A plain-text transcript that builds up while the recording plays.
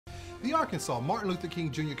The Arkansas Martin Luther King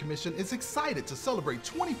Jr. Commission is excited to celebrate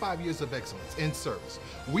 25 years of excellence in service.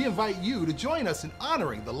 We invite you to join us in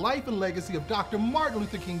honoring the life and legacy of Dr. Martin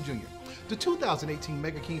Luther King Jr. The 2018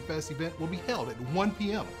 Mega KingFest event will be held at 1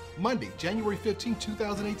 p.m. Monday, January 15,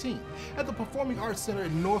 2018 at the Performing Arts Center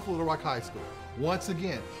at North Little Rock High School. Once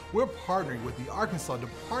again, we're partnering with the Arkansas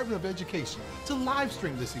Department of Education to live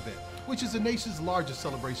stream this event, which is the nation's largest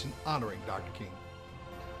celebration honoring Dr. King.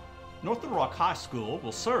 North Little Rock High School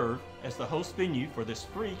will serve as the host venue for this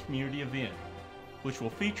free community event, which will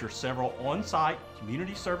feature several on-site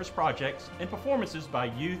community service projects and performances by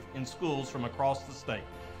youth in schools from across the state.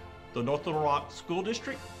 The North Little Rock School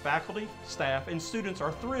District, faculty, staff, and students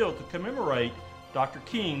are thrilled to commemorate Dr.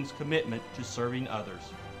 King's commitment to serving others.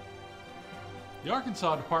 The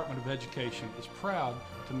Arkansas Department of Education is proud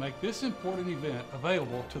to make this important event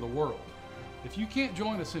available to the world. If you can't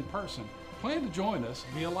join us in person, plan to join us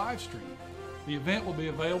via live stream. The event will be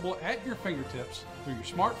available at your fingertips through your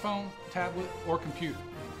smartphone, tablet, or computer.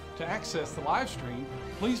 To access the live stream,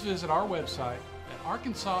 please visit our website at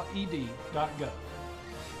arkansased.gov.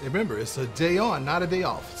 Remember, it's a day on, not a day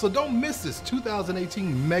off. So don't miss this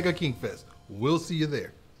 2018 Mega KingFest. We'll see you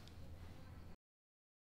there.